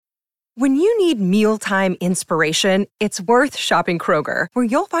When you need mealtime inspiration, it's worth shopping Kroger, where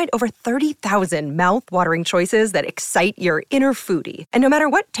you'll find over 30,000 mouth-watering choices that excite your inner foodie. And no matter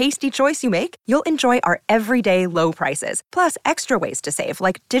what tasty choice you make, you'll enjoy our everyday low prices, plus extra ways to save,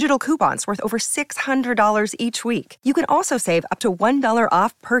 like digital coupons worth over $600 each week. You can also save up to $1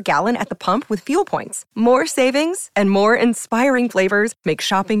 off per gallon at the pump with fuel points. More savings and more inspiring flavors make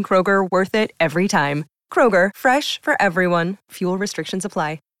shopping Kroger worth it every time. Kroger, fresh for everyone. Fuel restrictions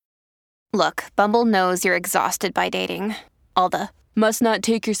apply. Look, Bumble knows you're exhausted by dating. All the, must not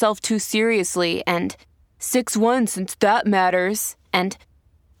take yourself too seriously, and 6'1" since that matters, and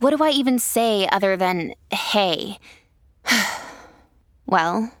what do I even say other than, hey?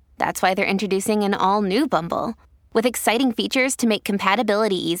 Well, that's why they're introducing an all-new Bumble, with exciting features to make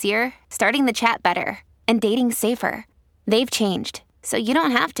compatibility easier, starting the chat better, and dating safer. They've changed, so you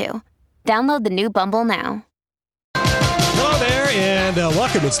don't have to. Download the new Bumble now. Hello there, and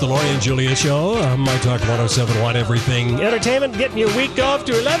welcome. It's the Lori and Julia Show. My Talk 107.1 Everything Entertainment, getting your week off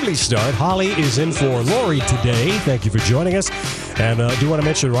to a lovely start. Holly is in for Lori today. Thank you for joining us. And I do want to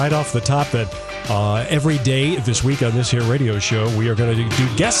mention right off the top that every day this week on this here radio show, we are going to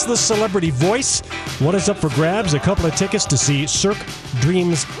do Guess the Celebrity Voice. What is up for grabs? A couple of tickets to see Cirque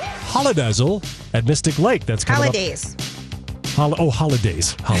Dreams Holidazzle at Mystic Lake. That's coming Holidays.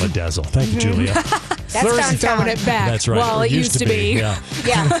 Holidays. Holidazzle. Thank you, Julia. That's throwing it back. That's right. Well, it used to be. Yeah.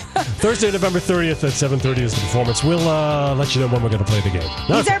 Thursday, November 30th at 7:30 is the performance. We'll let you know when we're going to play the game.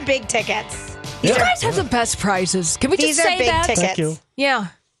 These are big tickets. You guys have the best prizes. Can we These just are say big that? tickets. Thank you. Yeah.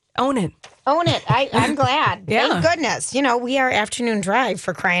 Own it. Own it. I'm glad. Yeah. Thank goodness. You know, we are afternoon drive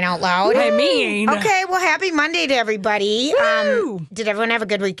for crying out loud. I mean. Okay, well, happy Monday to everybody. Did everyone have a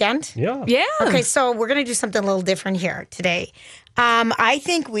good weekend? Yeah. Yeah. Okay, so we're going to do something a little different here today. I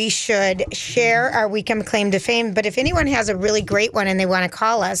think we should share our weekend claim to fame, but if anyone has a really great one and they want to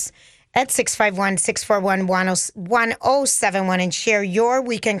call us at 651-641-1071 and share your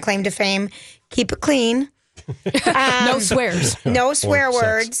weekend claim to fame, keep it clean. No swears. No swear Or sex.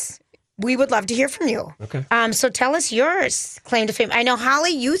 words. We would love to hear from you. Okay. So tell us yours, claim to fame. I know,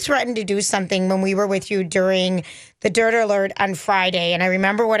 Holly, you threatened to do something when we were with you during the Dirt Alert on Friday, and I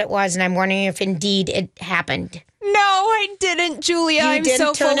remember what it was, and I'm wondering if indeed it happened. No, I didn't, Julia. I'm didn't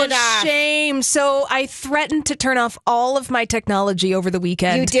so turn full it of off. shame. So I threatened to turn off all of my technology over the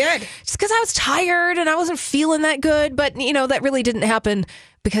weekend. You did. Just because I was tired and I wasn't feeling that good. But, you know, that really didn't happen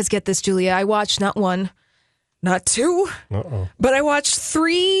because, get this, Julia, I watched not one, not two, but I watched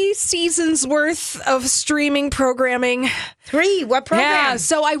 3 seasons worth of streaming programming. 3? What program? Yeah,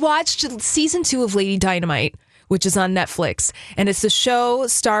 so I watched season 2 of Lady Dynamite, which is on Netflix. And it's the show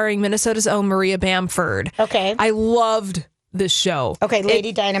starring Minnesota's own Maria Bamford. Okay. I loved this show. Okay,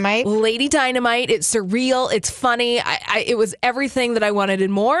 Lady Dynamite. Lady Dynamite. It's surreal. It's funny. It was everything that I wanted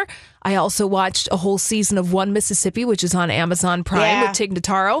and more. I also watched a whole season of One Mississippi, which is on Amazon Prime with Tig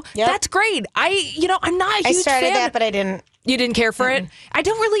Notaro. Yep. That's great. I'm not a huge fan. I started that, but I didn't. You didn't care for it?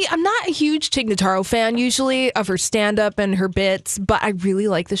 I'm not a huge Tig Notaro fan usually of her stand-up and her bits, but I really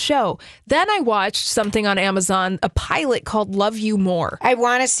like the show. Then I watched something on Amazon, a pilot called Love You More. I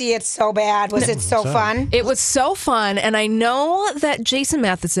want to see it so bad. Was it so fun? It was so fun, and I know that Jason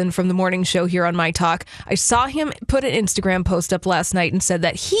Matheson from the morning show here on My Talk, I saw him put an Instagram post up last night and said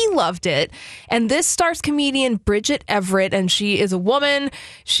that he loved it. And this stars comedian Bridget Everett, and she is a woman.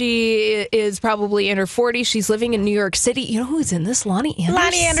 She is probably in her 40s. She's living in New York City. You know who's in this? Lonnie Anderson.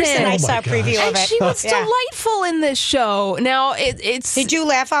 Lonnie Anderson. I saw a preview of And it. she was delightful in this show. Now, it's... Did you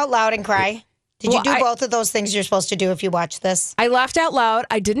laugh out loud and cry? Did you do Well, both of those things you're supposed to do if you watch this? I laughed out loud.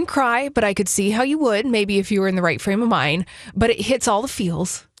 I didn't cry, but I could see how you would, maybe if you were in the right frame of mind. But it hits all the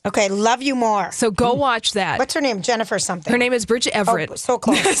feels. Okay, Love You More. So go watch that. What's her name? Jennifer something. Her name is Bridget Everett. Oh, so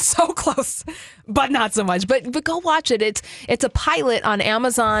close. So close, but not so much. But go watch it. It's a pilot on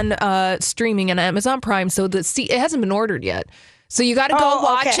Amazon streaming and Amazon Prime, so it hasn't been ordered yet. So you got to go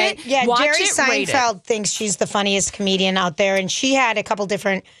watch it. Yeah, watch Jerry it, rate it. Seinfeld thinks she's the funniest comedian out there, and she had a couple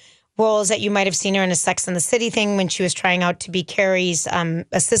different roles that you might have seen her in a Sex and the City thing when she was trying out to be Carrie's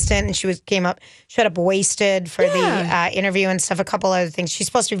assistant, and she showed up wasted for the interview and stuff. A couple other things. She's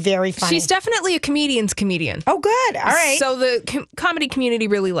supposed to be very funny. She's definitely a comedian's comedian. Oh, good. All right. So the comedy community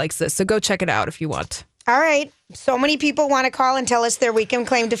really likes this. So go check it out if you want. All right. So many people want to call and tell us their weekend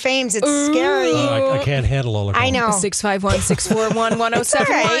claim to fame. It's scary. I can't handle all of I know. 651-641-1071.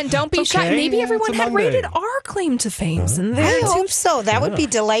 right. Don't be shy. okay. Maybe Yeah, everyone it's a had Monday. rated our claim to fames in there. I too. hope so. That would be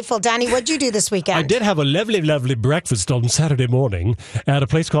delightful. Donnie, what'd you do this weekend? I did have a lovely, lovely breakfast on Saturday morning at a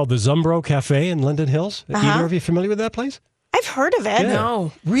place called the Zumbro Cafe in Linden Hills. Either of you familiar with that place? I've heard of it. Yeah.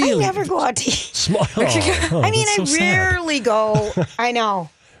 No. Really? I never go out to eat. Small. I mean, I rarely go. I know.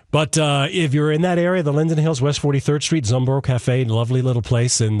 But if you're in that area, the Linden Hills, West 43rd Street, Zumboro Cafe, lovely little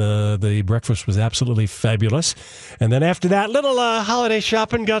place, and the breakfast was absolutely fabulous. And then after that, little holiday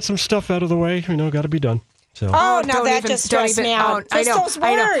shopping, got some stuff out of the way. Got to be done. So. Oh, now that just stressed me out. I know. Those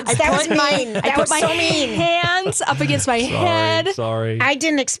words. That was mean. I put my hands up against my head. Sorry. I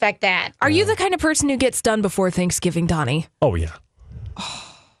didn't expect that. Are you the kind of person who gets done before Thanksgiving, Donnie? Oh, yeah.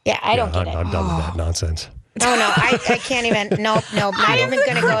 Yeah, I don't get it. I'm done with that nonsense. No, I can't even. Nope, not even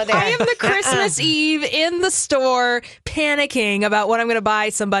going to go there. I am the Christmas Eve in the store panicking about what I'm going to buy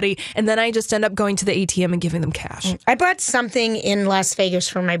somebody, and then I just end up going to the ATM and giving them cash. I bought something in Las Vegas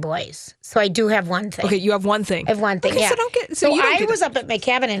for my boys, so I do have one thing. Okay, you have one thing. I have one thing, okay, yeah. So I was up at my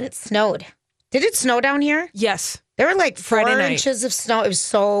cabin and it snowed. Did it snow down here? Yes. There were like 4 Friday night. inches of snow. It was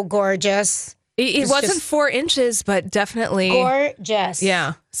so gorgeous. It wasn't just 4 inches, but definitely. Gorgeous.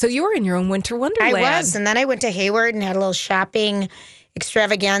 Yeah. So you were in your own winter wonderland. I was. And then I went to Hayward and had a little shopping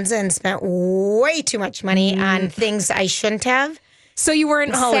extravaganza and spent way too much money on things I shouldn't have. So you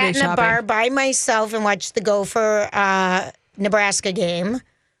weren't holiday shopping. Sat in a bar by myself and watched the Gopher Nebraska game.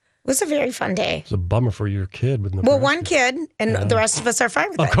 It was a very fun day. It's a bummer for your kid with Nebraska. Well, one kid, and the rest of us are fine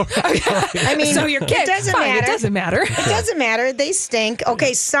with it. I mean, so your kid, it doesn't fine, matter. It doesn't matter. It doesn't matter. They stink.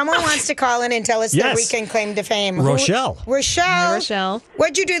 Okay, someone wants to call in and tell us their weekend claim to fame. Rochelle. Rochelle.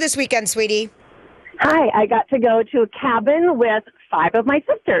 What'd you do this weekend, sweetie? Hi, I got to go to a cabin with 5 of my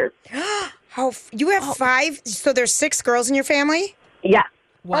sisters. You have 5? So there's 6 girls in your family? Yeah.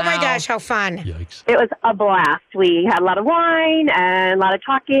 Wow. Oh my gosh, how fun. Yikes. It was a blast. We had a lot of wine and a lot of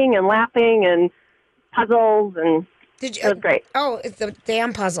talking and laughing and puzzles, and it was great. Oh, it's the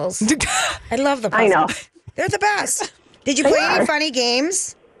damn puzzles. I love the puzzles. I know. They're the best. Did you play any funny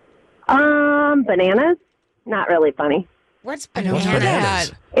games? Bananas? Not really funny. What's Bananas?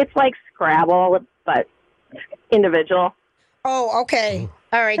 bananas? It's like Scrabble, but individual. Oh, okay.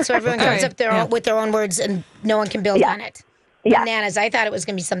 All right, so everyone comes up with their own words and no one can build on it. Yeah. Bananas. I thought it was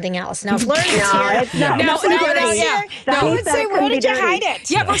going to be something else. Now, Florian's here. It's not. I would say, where did you hide it?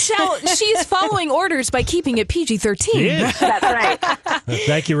 Yeah, Rochelle, she's following orders by keeping it PG-13. Yeah. That's right.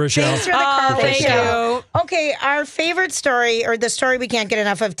 Thank you, Rochelle. Thanks for the call, thank Rochelle. Okay, our favorite story, or the story we can't get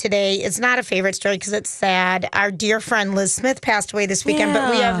enough of today, it's not a favorite story because it's sad. Our dear friend Liz Smith passed away this weekend,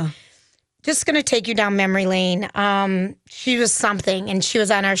 but we have just going to take you down memory lane. She was something, and she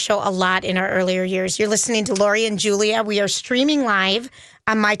was on our show a lot in our earlier years. You're listening to Lori and Julia. We are streaming live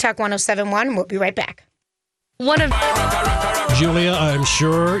on My Talk 1071. We'll be right back. Julia, I'm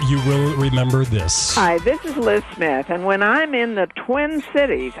sure you will remember this. Hi, this is Liz Smith, and when I'm in the Twin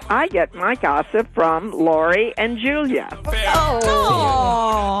Cities, I get my gossip from Lori and Julia.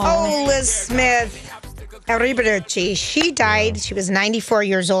 Oh, Liz Smith. Arrivederci. She died. She was 94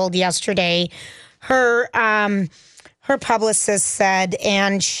 years old yesterday. Her publicist said,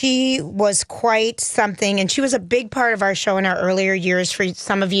 and she was quite something, and she was a big part of our show in our earlier years. For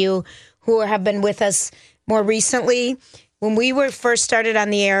some of you who have been with us more recently, when we were first started on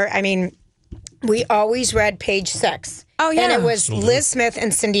the air, I mean, we always read Page 6. Oh, yeah. And it was Liz Smith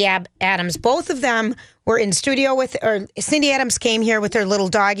and Cindy Adams. Both of them were in studio Cindy Adams came here with her little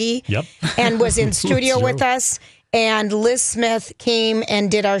doggy. Yep. And was in studio with us. And Liz Smith came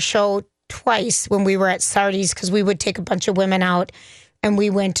and did our show twice when we were at Sardi's, because we would take a bunch of women out. And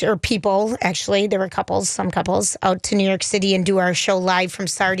we went, or people, actually, there were some couples, out to New York City and do our show live from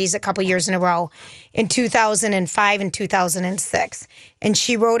Sardi's a couple years in a row in 2005 and 2006. And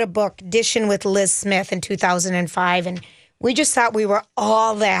she wrote a book, Dishing with Liz Smith, in 2005. And we just thought we were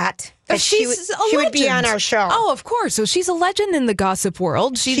all that she would be on our show. Oh, of course. So she's a legend in the gossip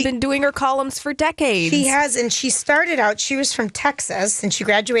world. She's been doing her columns for decades. She has, and she started out, she was from Texas, and she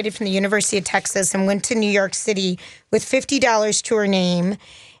graduated from the University of Texas and went to New York City with $50 to her name.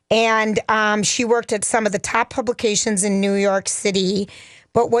 And she worked at some of the top publications in New York City.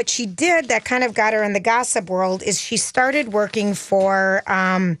 But what she did that kind of got her in the gossip world is she started working for,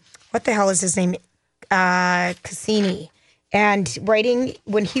 what the hell is his name? Cassini. And writing,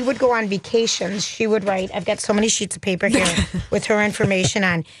 when he would go on vacations, she would write, I've got so many sheets of paper here with her information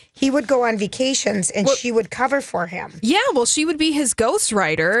on. He would go on vacations and she would cover for him. Yeah, well, she would be his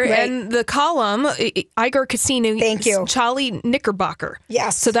ghostwriter. Right. And the column, Igor Cassini, thank you, Charlie Knickerbocker.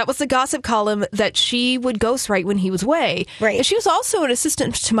 Yes. So that was the gossip column that she would ghostwrite when he was away. Right. And she was also an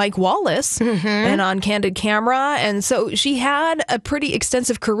assistant to Mike Wallace and on Candid Camera. And so she had a pretty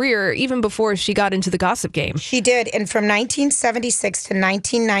extensive career even before she got into the gossip game. She did. And from 1976 to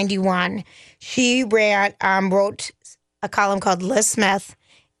 1991, she wrote a column called Liz Smith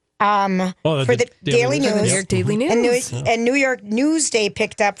for the Daily News. New York Daily News. And New York Newsday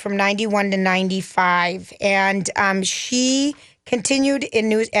picked up from 91 to 95. And she continued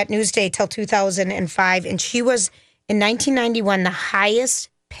at Newsday till 2005, and she was, in 1991, the highest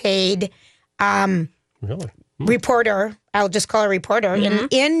paid reporter. I'll just call her reporter. Mm-hmm.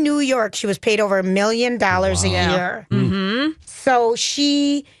 In New York, she was paid over $1 million a year. Mm-hmm. So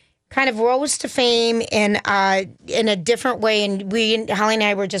she kind of rose to fame in a different way. And Holly and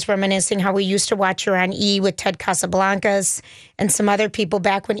I were just reminiscing how we used to watch her on E! With Ted Casablancas and some other people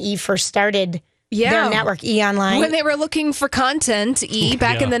back when E! first started. Their network, E! Online. When they were looking for content, E!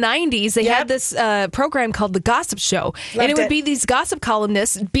 back in the 90s, they had this program called The Gossip Show. And it would be these gossip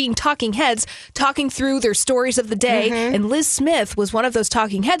columnists being talking heads, talking through their stories of the day. Mm-hmm. And Liz Smith was one of those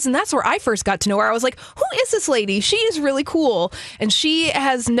talking heads. And that's where I first got to know her. I was like, who is this lady? She is really cool. And she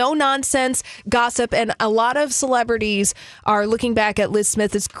has no nonsense gossip. And a lot of celebrities are looking back at Liz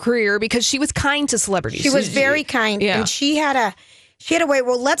Smith's career because she was kind to celebrities. She was very kind. Yeah. And she had a way.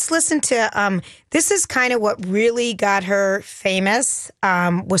 Well, let's listen to, this is kind of what really got her famous,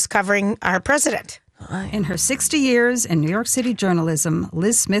 was covering our president. In her 60 years in New York City journalism,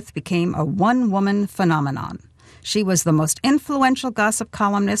 Liz Smith became a one-woman phenomenon. She was the most influential gossip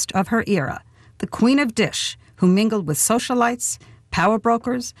columnist of her era, the queen of dish, who mingled with socialites, power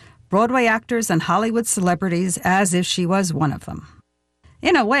brokers, Broadway actors, and Hollywood celebrities as if she was one of them.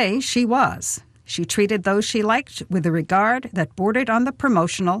 In a way, she was. She treated those she liked with a regard that bordered on the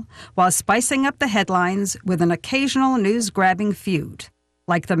promotional, while spicing up the headlines with an occasional news-grabbing feud,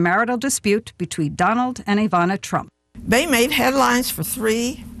 like the marital dispute between Donald and Ivana Trump. They made headlines for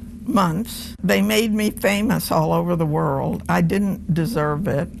 3 months. They made me famous all over the world. I didn't deserve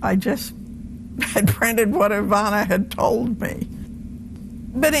it. I just had printed what Ivana had told me.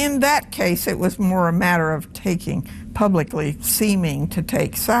 But in that case, it was more a matter of publicly seeming to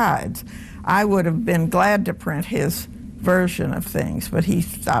take sides. I would have been glad to print his version of things, but he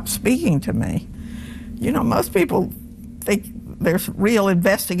stopped speaking to me. You know, most people think there's real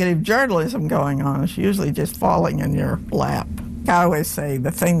investigative journalism going on. It's usually just falling in your lap. I always say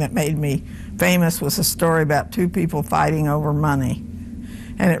the thing that made me famous was a story about 2 people fighting over money,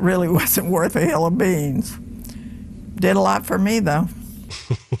 and it really wasn't worth a hill of beans. Did a lot for me, though.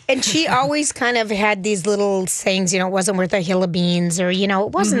 And she always kind of had these little sayings, it wasn't worth a hill of beans, or, it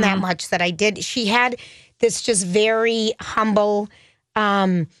wasn't that much that I did. She had this just very humble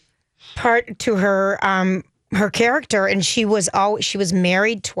part to her character, and she was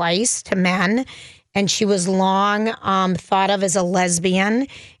married twice to men, and she was long thought of as a lesbian.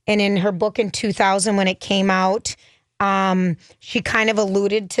 And in her book in 2000, when it came out, she kind of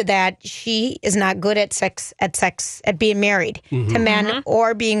alluded to that she is not good at being married to men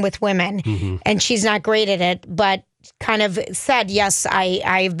or being with women. And she's not great at it, but kind of said, yes,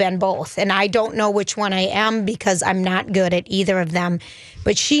 I've been both. And I don't know which one I am because I'm not good at either of them.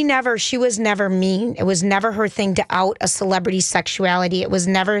 But she was never mean. It was never her thing to out a celebrity's sexuality. It was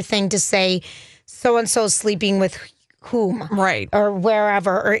never a thing to say, so-and-so sleeping with whom. Right. Or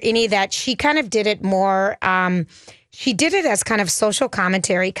wherever, or any of that. She kind of did it more... She did it as kind of social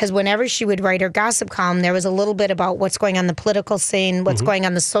commentary, because whenever she would write her gossip column, there was a little bit about what's going on in the political scene, what's going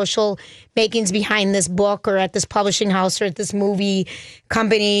on the social makings behind this book or at this publishing house or at this movie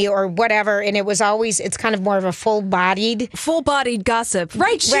company or whatever. And it was always, it's kind of more of a full-bodied gossip.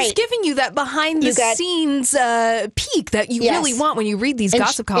 Right. She's giving you that behind-the-scenes peek that you really want when you read these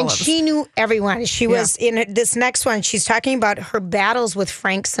gossip columns. And she knew everyone. She was, in this next one, she's talking about her battles with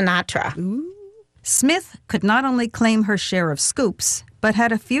Frank Sinatra. Ooh. Smith could not only claim her share of scoops, but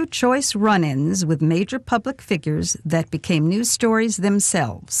had a few choice run-ins with major public figures that became news stories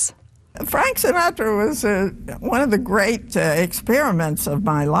themselves. Frank Sinatra was one of the great experiments of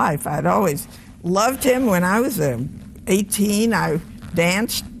my life. I'd always loved him. When I was 18, I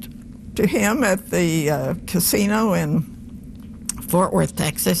danced to him at the casino in Fort Worth,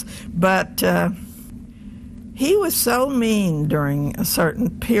 Texas. But he was so mean during a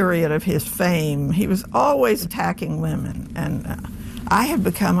certain period of his fame. He was always attacking women. And I had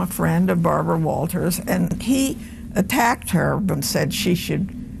become a friend of Barbara Walters, and he attacked her and said she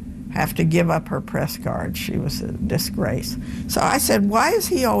should have to give up her press card. She was a disgrace. So I said, why is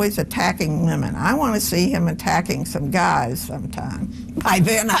he always attacking women? I want to see him attacking some guys sometime. By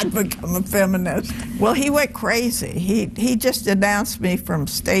then, I'd become a feminist. Well, he went crazy. He just denounced me from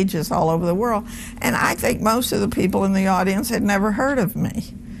stages all over the world. And I think most of the people in the audience had never heard of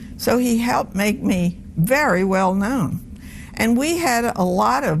me. So he helped make me very well known. And we had a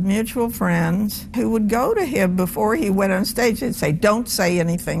lot of mutual friends who would go to him before he went on stage and say, don't say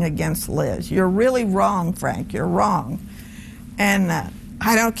anything against Liz. You're really wrong, Frank. You're wrong. And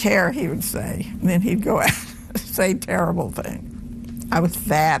I don't care, he would say. And then he'd go out and say terrible things. I was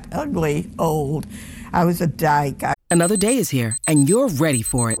fat, ugly, old. I was a dyke. Another day is here, and you're ready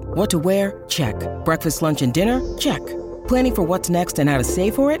for it. What to wear? Check. Breakfast, lunch, and dinner? Check. Planning for what's next and how to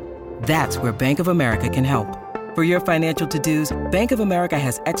save for it? That's where Bank of America can help. For your financial to-dos, Bank of America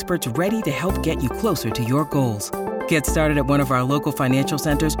has experts ready to help get you closer to your goals. Get started at one of our local financial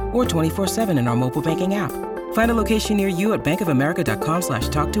centers or 24/7 in our mobile banking app. Find a location near you at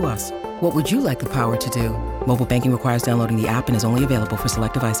bankofamerica.com/talktous. What would you like the power to do? Mobile banking requires downloading the app and is only available for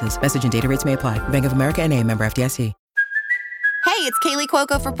select devices. Message and data rates may apply. Bank of America NA, member FDIC. Hey, it's Kaylee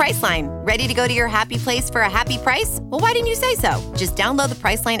Cuoco for Priceline. Ready to go to your happy place for a happy price? Well, why didn't you say so? Just download the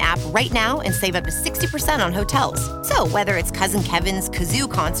Priceline app right now and save up to 60% on hotels. So whether it's Cousin Kevin's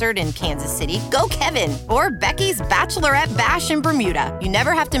Kazoo Concert in Kansas City, go Kevin, or Becky's Bachelorette Bash in Bermuda, you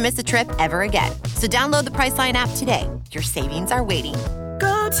never have to miss a trip ever again. So download the Priceline app today. Your savings are waiting.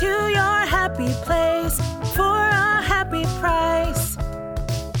 Go to your happy place for a happy price.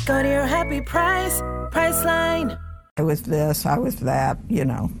 Go to your happy price, Priceline. I was this, I was that,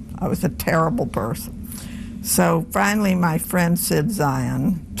 I was a terrible person. So finally, my friend Sid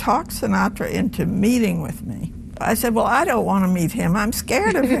Zion talked Sinatra into meeting with me. I said, well, I don't want to meet him. I'm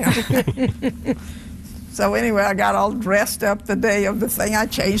scared of him. So anyway, I got all dressed up the day of the thing. I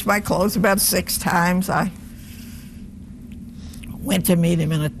changed my clothes about 6 times. I went to meet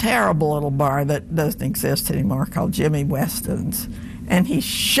him in a terrible little bar that doesn't exist anymore called Jimmy Weston's. And he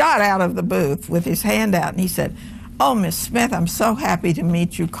shot out of the booth with his hand out and he said, "Oh, Miss Smith, I'm so happy to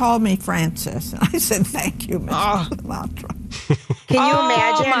meet you. Call me Frances." And I said, "Thank you, Miss Sinatra." Can you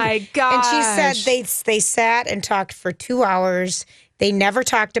imagine? Oh, my gosh. And she said they sat and talked for 2 hours. They never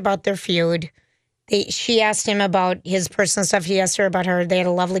talked about their feud. She asked him about his personal stuff. He asked her about her. They had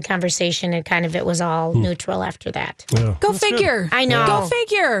a lovely conversation, and it was all neutral after that. Yeah, Go figure. Good. I know. Go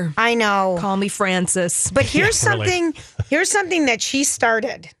figure. I know. Call me Francis. But here's something. Here's something that she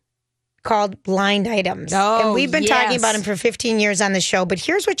started called Blind Items. Oh, and we've been talking about them for 15 years on the show. But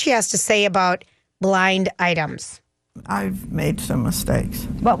here's what she has to say about blind items. I've made some mistakes.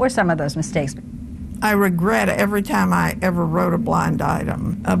 What were some of those mistakes? I regret every time I ever wrote a blind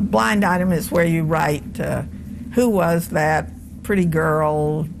item. A blind item is where you write, who was that pretty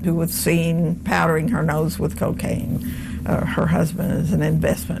girl who was seen powdering her nose with cocaine? Her husband is an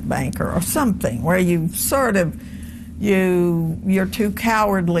investment banker or something, where you sort of, you're too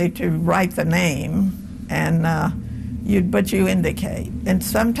cowardly to write the name, and but you indicate. And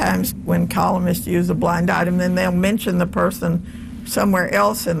sometimes when columnists use a blind item, then they'll mention the person somewhere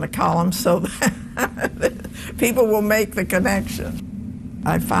else in the column so that people will make the connection.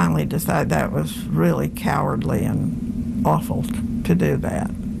 I finally decided that was really cowardly and awful to do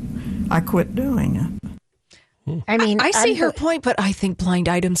that. I quit doing it. I mean, I see her point, but I think blind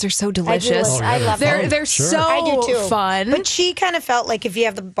items are so delicious. I love them. They're so I do too. fun. But she kind of felt like if you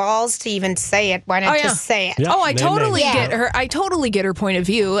have the balls to even say it, why not just say it? Yeah, I totally name. get her. I totally get her point of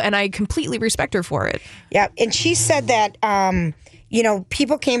view, and I completely respect her for it. Yeah, and she said that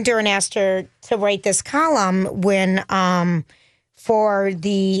people came to her and asked her to write this column when for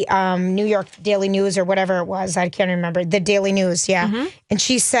the New York Daily News or whatever it was. I can't remember. The Daily News, yeah. Mm-hmm. And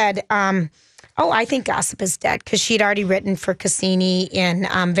she said, I think gossip is dead, because she'd already written for Cassini in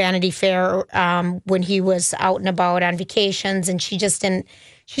Vanity Fair when he was out and about on vacations, and she just didn't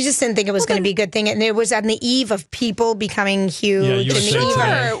think it was going to be a good thing. And it was on the eve of People becoming huge, and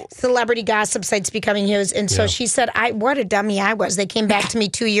the eve of celebrity gossip sites becoming huge. And so she said, what a dummy I was. They came back to me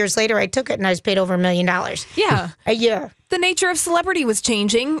 2 years later. I took it, and I was paid over $1 million. Yeah. A year. The nature of celebrity was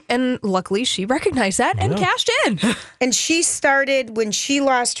changing, and luckily she recognized that and cashed in. And she started when she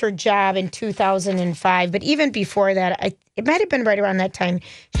lost her job in 2005. But even before that, it might have been right around that time,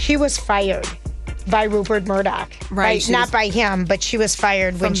 she was fired by Rupert Murdoch. Right. Not by him, but she was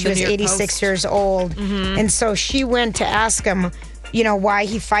fired when she was 86 years old. Mm-hmm. And so she went to ask him, why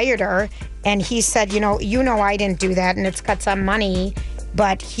he fired her. And he said, I didn't do that, and it's cut some money.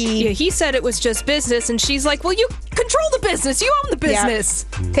 But he said it was just business, and she's like, well, you control the business. You own the business.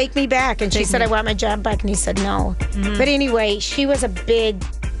 Yeah. Take me back. And she said, I want my job back. And he said, no. Mm-hmm. But anyway, she was a big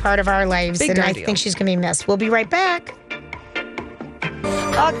part of our lives, and I think she's going to be missed. We'll be right back.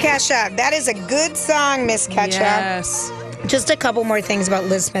 Oh, Kesha, that is a good song, Miss Kesha. Yes. Just a couple more things about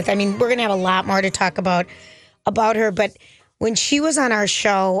Liz Smith. I mean, we're going to have a lot more to talk about her, but when she was on our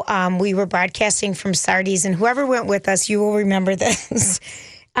show, we were broadcasting from Sardi's, and whoever went with us, you will remember this.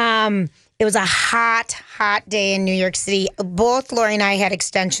 It was a hot, hot day in New York City. Both Lori and I had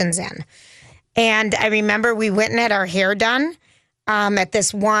extensions in. And I remember we went and had our hair done at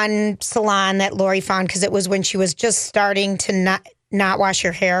this one salon that Lori found, because it was when she was just starting to not wash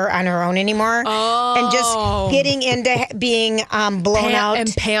her hair on her own anymore. And just getting into being blown out.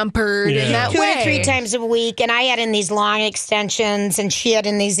 And pampered in that way. 2 to 3 times a week. And I had in these long extensions and she had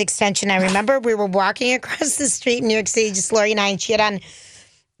in these extensions. I remember we were walking across the street in New York City, just Lori and I, and she had on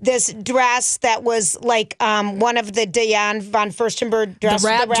this dress that was like one of the Diane von Furstenberg the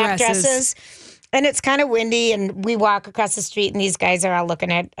wrap dresses. And it's kind of windy, and we walk across the street, and these guys are all looking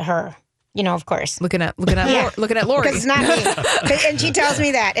at her. You know, of course. Looking at Lori. Because it's not me. And she tells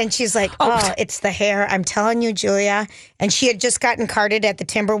me that. And she's like, oh, it's the hair. I'm telling you, Julia. And she had just gotten carded at the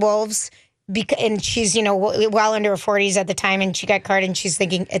Timberwolves. And she's, well under her 40s at the time. And she got carded, and she's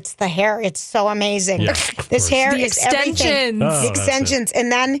thinking, it's the hair. It's so amazing. Yeah, this hair is everything. The extensions. And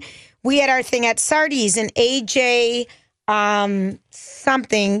then we had our thing at Sardi's, and AJ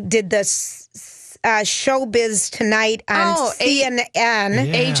something did this. Showbiz Tonight on CNN.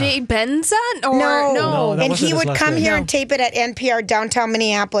 AJ Benza? No. And he would come here and tape it at NPR downtown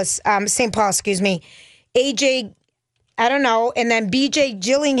Minneapolis, St. Paul, excuse me. AJ, I don't know. And then BJ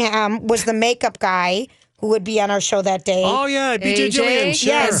Gillingham was the makeup guy who would be on our show that day. Oh, yeah, BJ Gillingham,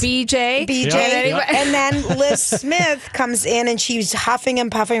 sure. Yes, BJ. Yep. And then Liz Smith comes in and she's huffing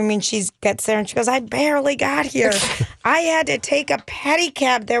and puffing. I mean, she gets there and she goes, I barely got here. I had to take a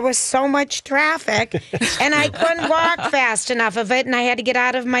pedicab. There was so much traffic and I couldn't walk fast enough of it. And I had to get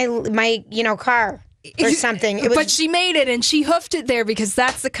out of my car or something. But she made it and she hoofed it there because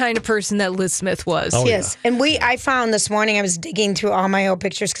that's the kind of person that Liz Smith was. Oh, yes. Yeah. And I found this morning, I was digging through all my old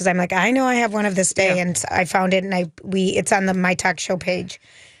pictures because I'm like, I know I have one of this day. Yeah. And I found it and it's on the My Talk Show page.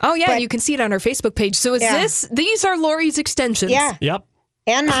 Oh, yeah. You can see it on our Facebook page. So these are Lori's extensions. Yeah. Yep.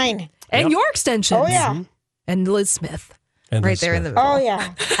 And mine. And your extensions. Oh, yeah. Mm-hmm. And Liz Smith. And right there in the middle. Oh,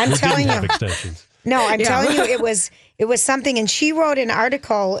 yeah. I'm telling you. Extensions. No, I'm telling you, it was something. And she wrote an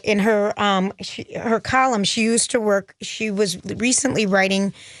article in her her column. She used to work. She was recently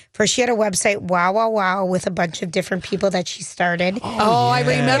writing she had a website, Wow Wow Wow, with a bunch of different people that she started. I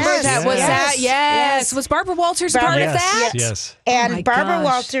remember that. Was that? Yes. Was Barbara Walters part of that? Yes. And Barbara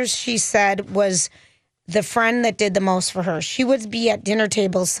Walters, she said, was the friend that did the most for her. She would be at dinner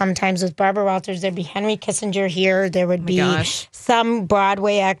tables sometimes with Barbara Walters. There'd be Henry Kissinger here. There would be some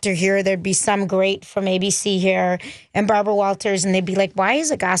Broadway actor here. There'd be some great from ABC here. And Barbara Walters, and they'd be like, why is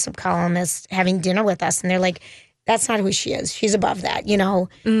a gossip columnist having dinner with us? And they're like, that's not who she is. She's above that,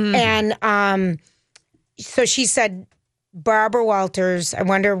 And so she said, Barbara Walters, I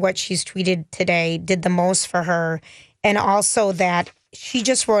wonder what she's tweeted today, did the most for her. And also that she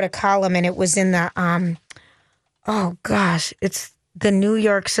just wrote a column, and it was in the, it's the New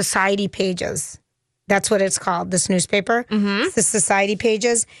York Society Pages. That's what it's called, this newspaper. Mm-hmm. It's the Society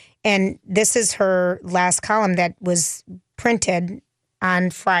Pages. And this is her last column that was printed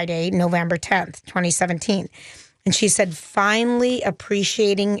on Friday, November 10th, 2017. And she said, finally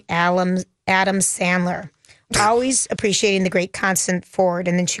appreciating Adam Sandler. Always appreciating the great Constant Ford.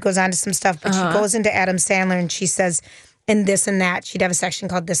 And then she goes on to some stuff, but she goes into Adam Sandler and she says, and this and that. She'd have a section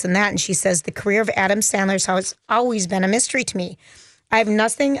called This and That. And she says, the career of Adam Sandler has always been a mystery to me. I have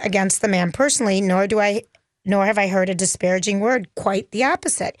nothing against the man personally, nor have I heard a disparaging word. Quite the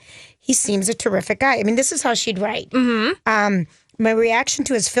opposite. He seems a terrific guy. I mean, this is how she'd write. Mm-hmm. My reaction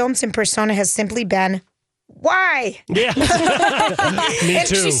to his films and persona has simply been, why? Yeah. Me and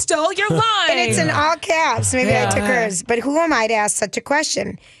too. She stole your line. And it's in all caps. Maybe I took hers. But who am I to ask such a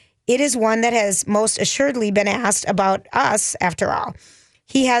question? It is one that has most assuredly been asked about us, after all.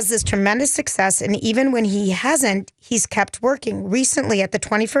 He has this tremendous success, and even when he hasn't, he's kept working. Recently, at the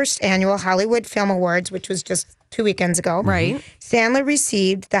 21st Annual Hollywood Film Awards, which was just 2 weekends ago, Sandler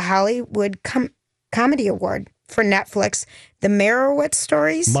received the Hollywood Comedy Award for Netflix, The Meyerowitz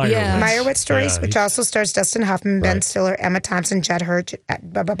Stories, which also stars Dustin Hoffman, Ben Stiller, Emma Thompson, Judd Hirsch,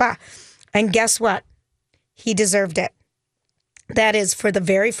 blah, blah, blah. And guess what? He deserved it. That is, for the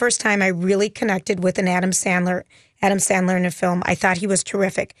very first time, I really connected with an Adam Sandler in a film. I thought he was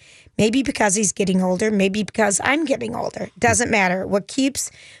terrific. Maybe because he's getting older, maybe because I'm getting older. Doesn't matter.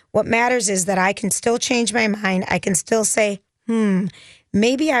 What matters is that I can still change my mind. I can still say,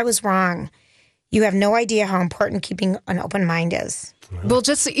 maybe I was wrong. You have no idea how important keeping an open mind is. Well,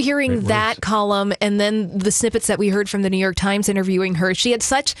 just hearing that column and then the snippets that we heard from the New York Times interviewing her, she had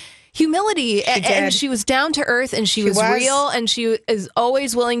such humility and she was down to earth and she was real and she is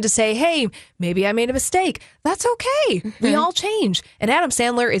always willing to say, hey, maybe I made a mistake. That's okay. Mm-hmm. We all change. And Adam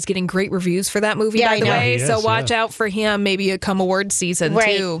Sandler is getting great reviews for that movie, by the way. So watch out for him maybe come award season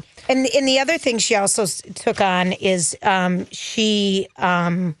too. And the other thing she also took on is she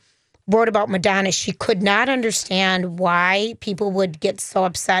wrote about Madonna. She could not understand why people would get so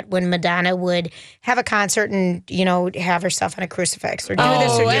upset when Madonna would have a concert and, have herself on a crucifix or do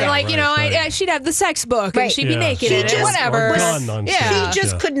this or do that. She'd have the sex book and she'd be naked in it, whatever. She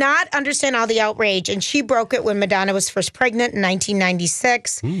just could not understand all the outrage, and she broke it when Madonna was first pregnant in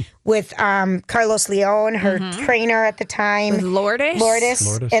 1996 with Carlos Leon, her trainer at the time.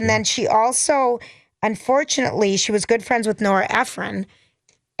 Lourdes. And then she also, unfortunately, she was good friends with Nora Ephron.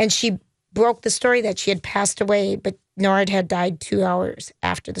 And she broke the story that she had passed away, but Nora had died 2 hours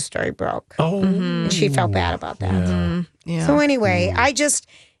after the story broke. Oh. And she felt bad about that. Mm-hmm. Yeah. So anyway,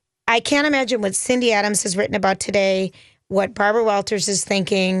 I can't imagine what Cindy Adams has written about today, what Barbara Walters is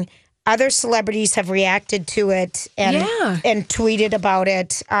thinking. Other celebrities have reacted to it and tweeted about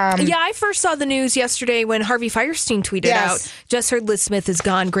it. I first saw the news yesterday when Harvey Fierstein tweeted out, just heard Liz Smith is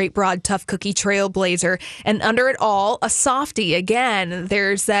gone, great, broad, tough cookie, trailblazer. And under it all, a softie. Again,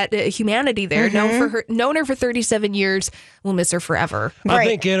 there's that humanity there. Known her for 37 years. We'll miss her forever. I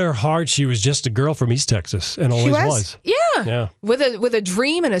think in her heart, she was just a girl from East Texas and always was. Yeah. With a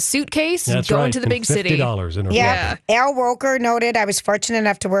dream and a suitcase going to the big city. $50 in her pocket. Al Roker noted, I was fortunate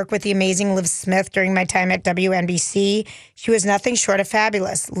enough to work with the amazing Liz Smith during my time at WNBC. She was nothing short of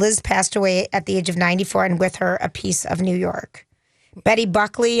fabulous. Liz passed away at the age of 94, and with her, a piece of New York. Betty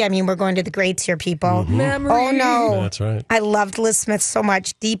Buckley, we're going to the greats here, people. Memories. Oh, no. That's right. I loved Liz Smith so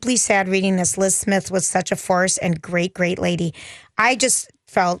much. Deeply sad reading this. Liz Smith was such a force and great, great lady. I just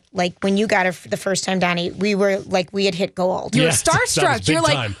felt like when you got her the first time, Donnie, we were like, we had hit gold. You were starstruck. You're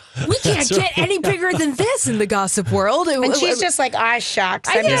like, we can't get any bigger than this in the gossip world. And she's just like, shucks.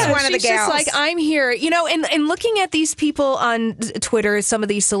 I'm just one of the gals. She's just like, I'm here. And looking at these people on Twitter, some of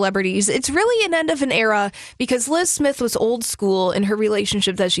these celebrities, it's really an end of an era because Liz Smith was old school in her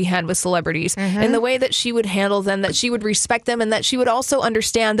relationship that she had with celebrities and the way that she would handle them, that she would respect them, and that she would also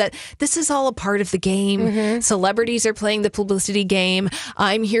understand that this is all a part of the game. Celebrities are playing the publicity game.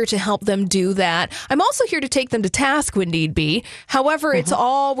 I'm here to help them do that. I'm also here to take them to task when need be. However, it's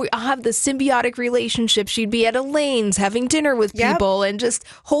all, we have this symbiotic relationship. She'd be at Elaine's having dinner with people and just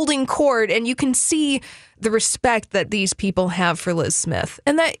holding court. And you can see the respect that these people have for Liz Smith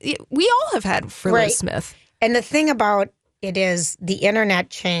and that we all have had for Liz Smith. And the thing about it is the internet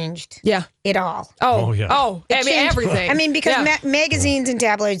changed it all. Everything. Because magazines and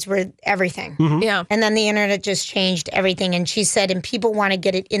tabloids were everything. Yeah. And then the internet just changed everything. And she said, and people want to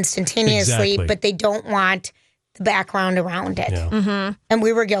get it instantaneously, but they don't want the background around it. Yeah. And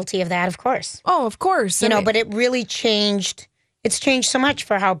we were guilty of that, of course. Oh, of course. But it really changed. It's changed so much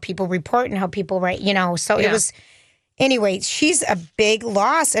for how people report and how people write, So it was... Anyway, she's a big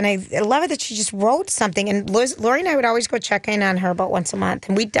loss, and I love it that she just wrote something. And Lori and I would always go check in on her about once a month.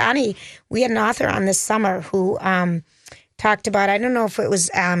 And we had an author on this summer who talked about, I don't know if it was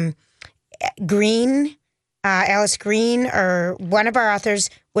Alice Green, or one of our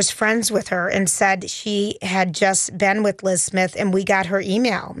authors was friends with her and said she had just been with Liz Smith, and we got her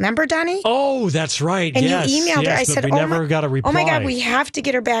email. Remember, Donnie? Oh, that's right. And you emailed her. I said, we never got a reply. Oh my God, we have to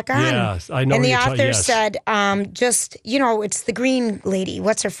get her back on. Yes, I know. And the author said, it's the Green lady.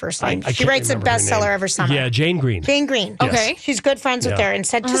 What's her first name? She writes a bestseller every summer. Yeah, Jane Green. Jane Green. Yes. Okay. She's good friends with her and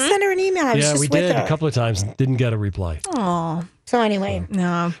said, just send her an email. I was just we with did her. a couple of times and didn't get a reply. Oh. So anyway.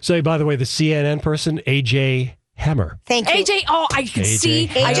 No. So, by the way, the CNN person, AJ Hammer. Thank you. AJ, I can see.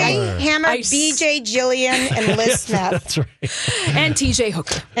 AJ Hammer, BJ Jillian, and Liz Smith. That's right. And TJ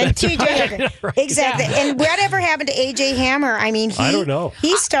Hooker. Right. Exactly. Yeah. And whatever happened to AJ Hammer? I don't know.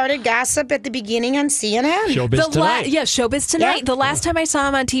 He started gossip at the beginning on CNN. Showbiz Tonight. Showbiz Tonight. Yeah. The last time I saw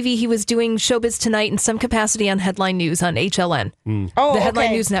him on TV, he was doing Showbiz Tonight in some capacity on Headline News on HLN. Oh, the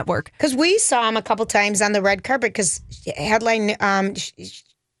Headline News Network. Because we saw him a couple times on the red carpet because Headline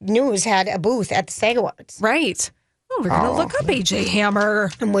News had a booth at the SAG Awards. Right. Oh, we're going to look up AJ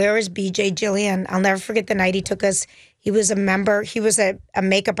Hammer. And where is BJ Jillian? I'll never forget the night he took us. He was a member. He was a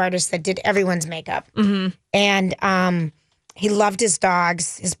makeup artist that did everyone's makeup. And he loved his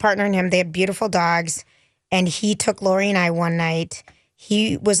dogs. His partner and him, they had beautiful dogs. And he took Lori and I one night.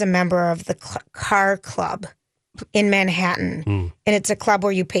 He was a member of the Car Club in Manhattan. And it's a club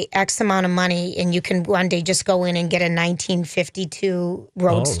where you pay X amount of money and you can one day just go in and get a 1952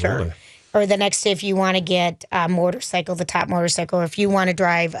 Roadster. Oh, really? Or the next day if you want to get a motorcycle, the top motorcycle, or if you want to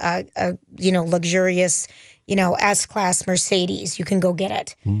drive a luxurious, S-Class Mercedes, you can go get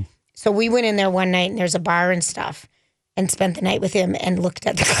it. So we went in there one night and there's a bar and stuff. and spent the night with him and looked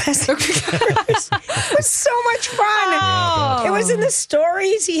at the classic cars. It was so much fun. Oh. It was in the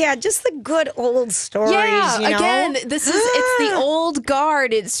stories he had, just the good old stories. Yeah, you know? again, it's the old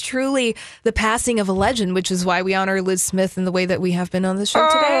guard. It's truly the passing of a legend, which is why we honor Liz Smith in the way that we have been on the show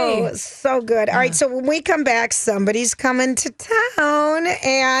today. Oh, so good. All right, so when we come back, somebody's coming to town,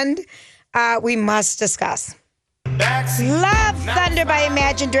 and we must discuss. Love Thunder by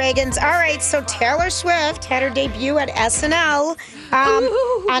Imagine Dragons. All right, so Taylor Swift had her debut at SNL.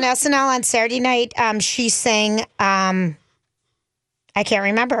 On SNL on Saturday night, she sang, I can't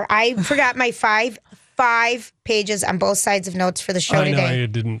remember. I forgot my five pages on both sides of notes for the show today. I know, I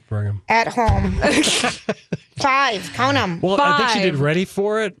didn't bring them. At home. 5, count them. Well, 5. I think she did Ready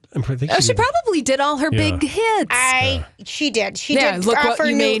for It. She probably did all her big hits. She did. She Yeah, did. Look What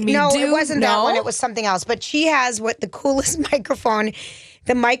You Made Me No, Do. it wasn't that No? one. It was something else. But she has the coolest microphone.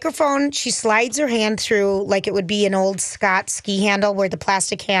 The microphone, she slides her hand through like it would be an old Scott ski handle where the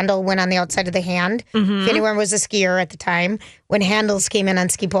plastic handle went on the outside of the hand. Mm-hmm. If anyone was a skier at the time, when handles came in on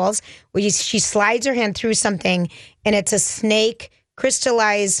ski poles, she slides her hand through something, and it's a snake,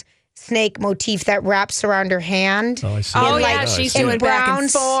 crystallized snake motif that wraps around her hand. Oh, I see. Oh, yeah, she's doing back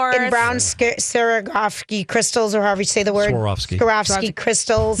and forth. In brown Swarovski crystals, or however you say the word. Swarovski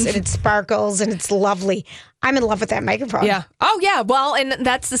crystals, and it sparkles, and it's lovely. I'm in love with that microphone. Yeah. Oh, yeah. Well, and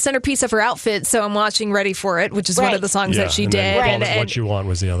that's the centerpiece of her outfit. So I'm watching Ready for It, which is one of the songs that she did. And What You Want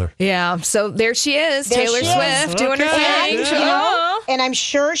was the other. Yeah. So there she is, Taylor Swift, doing her thing. And I'm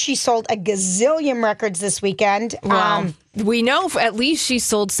sure she sold a gazillion records this weekend. Well, we know at least she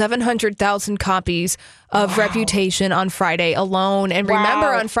sold 700,000 copies of Reputation on Friday alone. And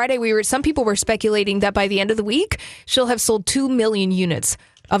remember, on Friday, some people were speculating that by the end of the week, she'll have sold 2 million units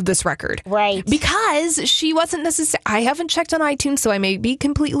of this record. Right. Because she wasn't necessarily... I haven't checked on iTunes, so I may be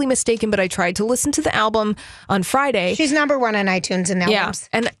completely mistaken, but I tried to listen to the album on Friday. She's number 1 on iTunes in albums.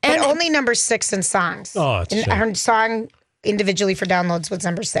 Yeah. But only number 6 in songs. Oh, it's a shame. Her song individually for downloads was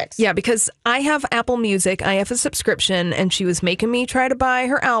number 6. Yeah, because I have Apple Music. I have a subscription, and she was making me try to buy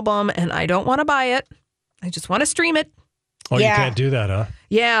her album, and I don't want to buy it. I just want to stream it. Oh, you can't do that, huh?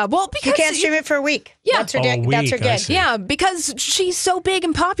 Yeah, well, because you can't stream it for a week. Yeah, that's her gig. Yeah, because she's so big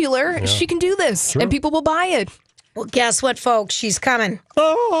and popular, she can do this, and people will buy it. Well, guess what, folks? She's coming. She's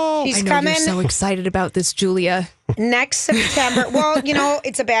I know coming. You're so excited about this, Julia. Next September. Well,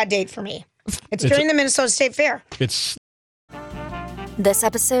 it's a bad date for me. It's during the Minnesota State Fair. This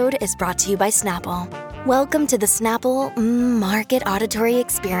episode is brought to you by Snapple. Welcome to the Snapple Market Auditory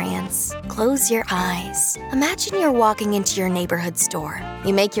Experience. Close your eyes. Imagine you're walking into your neighborhood store.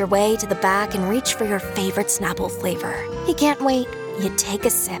 You make your way to the back and reach for your favorite Snapple flavor. You can't wait. You take a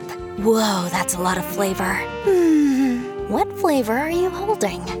sip. Whoa, that's a lot of flavor. What flavor are you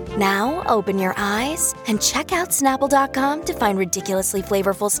holding? Now open your eyes and check out Snapple.com to find ridiculously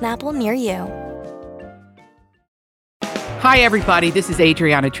flavorful Snapple near you. Hi, everybody. This is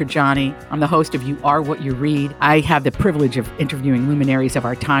Adriana Trajani. I'm the host of You Are What You Read. I have the privilege of interviewing luminaries of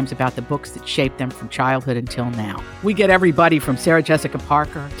our times about the books that shaped them from childhood until now. We get everybody from Sarah Jessica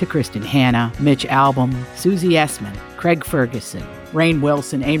Parker to Kristen Hanna, Mitch Albom, Susie Essman, Craig Ferguson, Rainn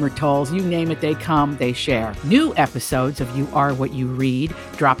Wilson, Amor Tolls, you name it, they come, they share. New episodes of You Are What You Read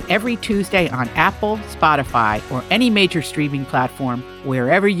drop every Tuesday on Apple, Spotify, or any major streaming platform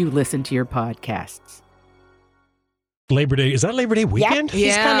wherever you listen to your podcasts. Labor Day. Is that Labor Day weekend? Yep.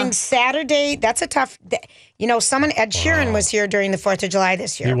 He's coming Saturday. That's a tough day. Ed Sheeran was here during the 4th of July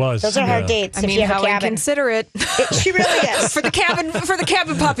this year. He was. Those are hard dates. I mean, how inconsiderate. She really is. for the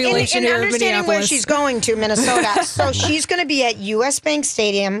cabin population here in understanding Minneapolis. where she's going to, Minnesota. So she's going to be at U.S. Bank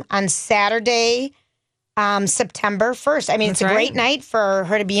Stadium on Saturday, September 1st. I mean, it's a great night for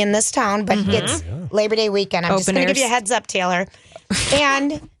her to be in this town, but it's Labor Day weekend. I'm just going to give you a heads up, Taylor.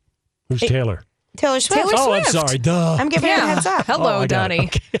 And who's Taylor? Taylor Swift. Oh, I'm sorry. Duh. I'm giving you a heads up. Hello, Donnie.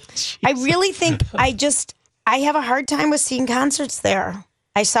 Okay. I really think I have a hard time with seeing concerts there.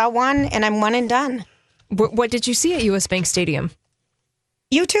 I saw one, and I'm one and done. What did you see at U.S. Bank Stadium?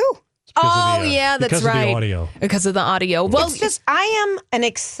 U2. Oh, yeah, that's right. Because of the audio. Because of the audio. Well, it's just, I am an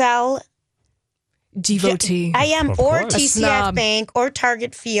Excel devotee. I am, Of or course. TCF Bank, or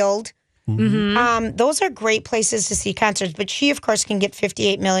Target Field. Mm-hmm. Those are great places to see concerts, but she, of course, can get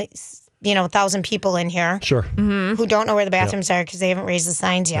 58 million... 1,000 people in here. Sure. Who don't know where the bathrooms are because they haven't raised the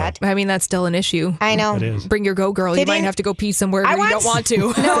signs yet. I mean, that's still an issue. I know. It is. Bring your go girl. You might have to go pee somewhere where you don't want to.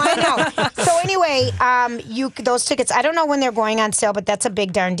 No, I know. So anyway, those tickets, I don't know when they're going on sale, but that's a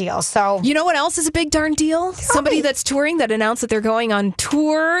big darn deal. So you know what else is a big darn deal? Somebody that's touring that announced that they're going on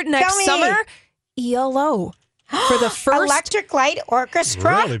tour next summer. ELO. For the first Electric Light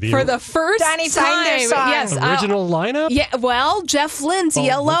Orchestra. Really? for the first Donnie signed their time, song. yes, Original lineup? Yeah, well, Jeff Lynne's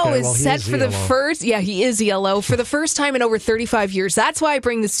ELO okay. is Well, he set is for the ELO. first. Yeah, he is ELO for the first time in over 35 years. That's why I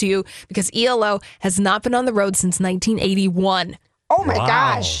bring this to you, because ELO has not been on the road since 1981. Oh my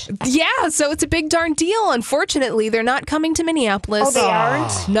gosh. Yeah, so it's a big darn deal. Unfortunately, they're not coming to Minneapolis. Oh, they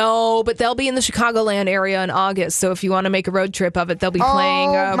aren't? No, but they'll be in the Chicagoland area in August. So if you want to make a road trip of it, they'll be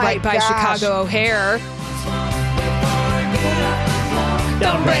playing my right by gosh. Chicago O'Hare.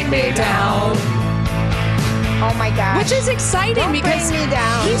 Don't break me down. Oh my gosh. Which is exciting Don't because bring me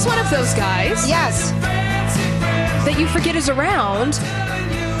down. he's one of those guys Yes. that you forget is around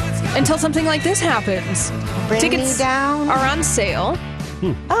until something like this happens. Bring Tickets me down. are on sale.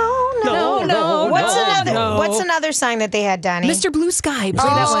 Oh no. No. What's another song that they had, Donnie? Mr. Blue Sky. Play Blue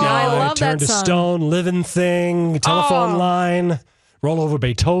that one. I Sky, love Turn that to song. Stone, Living Thing, Telephone Line, Roll Over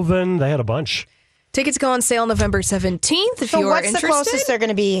Beethoven. They had a bunch. Tickets go on sale November 17th if So you are what's interested. the closest they're going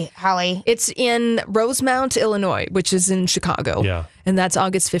to be, Holly? It's in Rosemount, Illinois, which is in Chicago. Yeah. And that's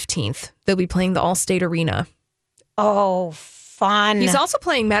August 15th. They'll be playing the Allstate Arena. Oh, fun. He's also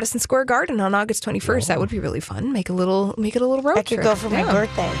playing Madison Square Garden on August 21st. That would be really fun. Make it a little road I trip. could go for my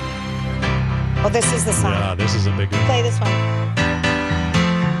birthday. Oh, this is the song. Yeah, this is a big one. Play this one.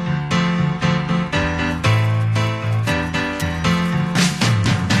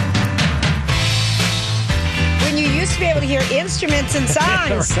 When you used to be able to hear instruments and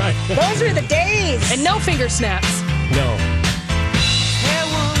songs. Right. Those were the days. And no finger snaps. No.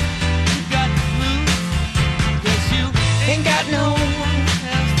 Ain't got no.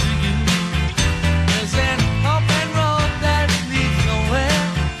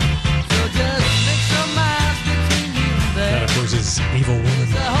 That, of course, is Evil Woman.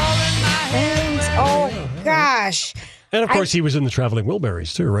 Oh, gosh. And, of course, he was in the Traveling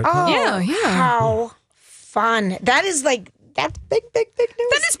Wilburys, too, right? Oh, Yeah. How fun. That is like, that's big news.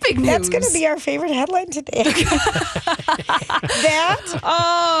 That is big news. That's going to be our favorite headline today.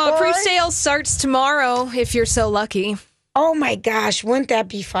 Oh, Or- pre-sale starts tomorrow if you're so lucky. Oh my gosh, wouldn't that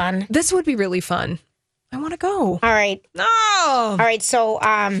be fun? This would be really fun. I want to go. All right. No. All right, so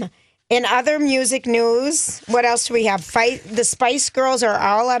in other music news, what else do we have? The Spice Girls are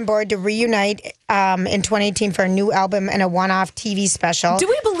all on board to reunite in 2018 for a new album and a one-off TV special. Do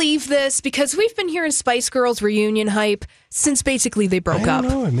we believe this? Because we've been hearing Spice Girls reunion hype since basically they broke I up.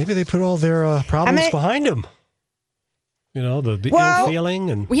 don't know. Maybe they put all their problems behind them. You know, the ill feeling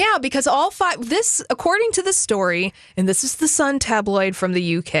and Yeah, because all five, this, according to the story, and this is the Sun tabloid from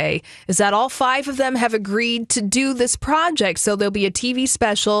the UK, is that all five of them have agreed to do this project. So there'll be a TV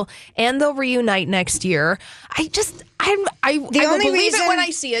special and they'll reunite next year. I will believe it when I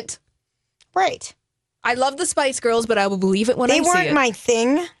see it. Right. I love the Spice Girls, but I will believe it when I see it. They weren't my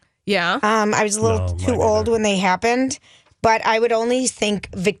thing. Yeah. I was a little too old when they happened. But I would only think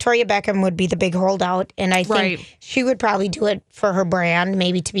Victoria Beckham would be the big holdout. And I think she would probably do it for her brand,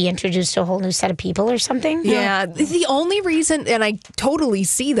 maybe to be introduced to a whole new set of people or something. Yeah. The only reason, and I totally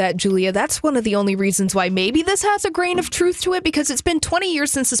see that, Julia, that's one of the only reasons why maybe this has a grain of truth to it, because it's been 20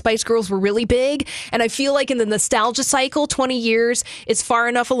 years since the Spice Girls were really big. And I feel like in the nostalgia cycle, 20 years is far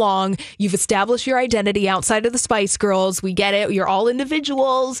enough along. You've established your identity outside of the Spice Girls. We get it. You're all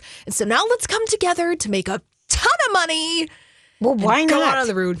individuals. And so now let's come together to make a ton of money. Well, why go not? on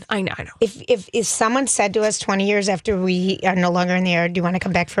the road. I know. If someone said to us 20 years after we are no longer in the air, do you want to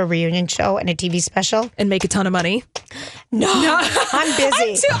come back for a reunion show and a TV special? And make a ton of money? No. I'm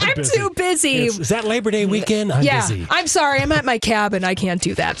busy. I'm too busy. Is that Labor Day weekend? I'm busy. I'm sorry. I'm at my cabin. I can't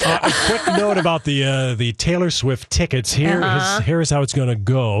do that. A quick note about the Taylor Swift tickets. Here is how it's going to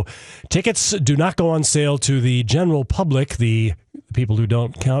go. Tickets do not go on sale to the general public, the people who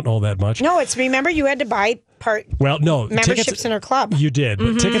don't count all that much. No, remember you had to buy memberships tickets, in her club. You did.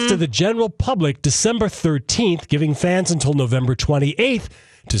 But tickets to the general public, December 13th, giving fans until November 28th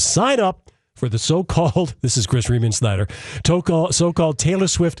to sign up for the so-called, this is Chris Riemann Snyder, so-called Taylor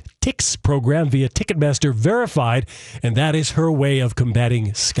Swift Tix program via Ticketmaster Verified, and that is her way of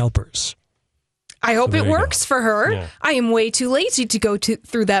combating scalpers. I hope it works for her. Yeah. I am way too lazy to go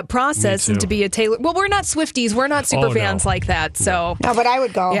through that process and to be a Taylor. Well, we're not Swifties. We're not super fans like that. So no, but I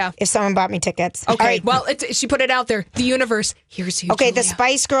would go if someone bought me tickets. Okay. All right. Well, she put it out there. The universe, here's you. Okay, Julia. the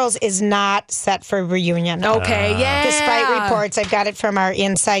Spice Girls is not set for reunion. Okay, yeah. Despite reports, I've got it from our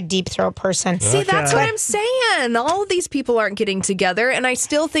inside deep throat person. See, that's what I'm saying. All of these people aren't getting together, and I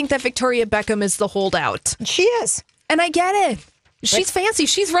still think that Victoria Beckham is the holdout. She is. And I get it. She's fancy.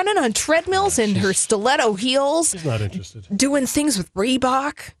 She's running on treadmills and her stiletto heels. She's not interested. Doing things with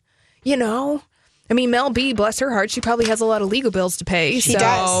Reebok, you know. I mean, Mel B, bless her heart, she probably has a lot of legal bills to pay. She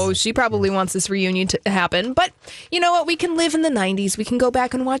does. She probably wants this reunion to happen. But you know what? We can live in the 90s. We can go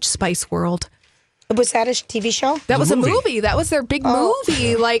back and watch Spice World. Was that a TV show? That was a movie. That was their big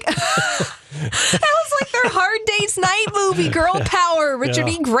movie. Like that was like their Hard Day's Night movie. Girl Power, Richard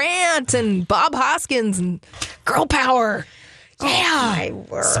E. Grant and Bob Hoskins and Girl Power. Yeah.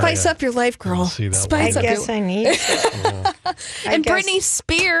 Spice up your life, girl. Spice up I need to. And Britney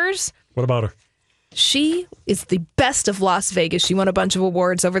Spears. What about her? She is the best of Las Vegas. She won a bunch of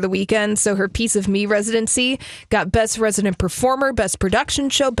awards over the weekend. So her Piece of Me residency got Best Resident Performer, Best Production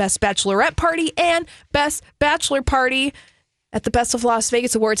Show, Best Bachelorette Party, and Best Bachelor Party at the Best of Las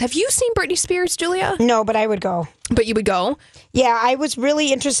Vegas Awards. Have you seen Britney Spears, Julia? No, but I would go. But you would go? Yeah, I was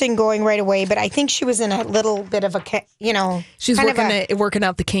really interested in going right away, but I think she was in a little bit of a, She's working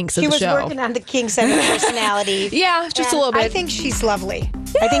out the kinks of the show. She was working on the kinks of her personality. Yeah, just a little bit. I think she's lovely.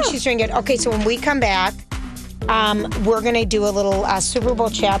 Yeah. I think she's doing good. Okay, so when we come back, we're going to do a little Super Bowl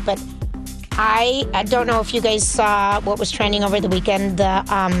chat, but I don't know if you guys saw what was trending over the weekend,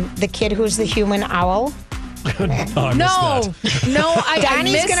 the kid who's the human owl. No,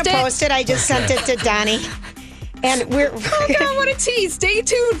 Donnie's going to post it. I just sent it to Donnie. And we're oh God, what a tease. Stay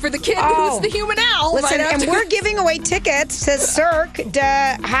tuned for the kid who's the human owl. Listen, and we're giving away tickets to Cirque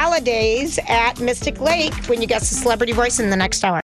de Holidays at Mystic Lake when you guess the celebrity voice in the next hour.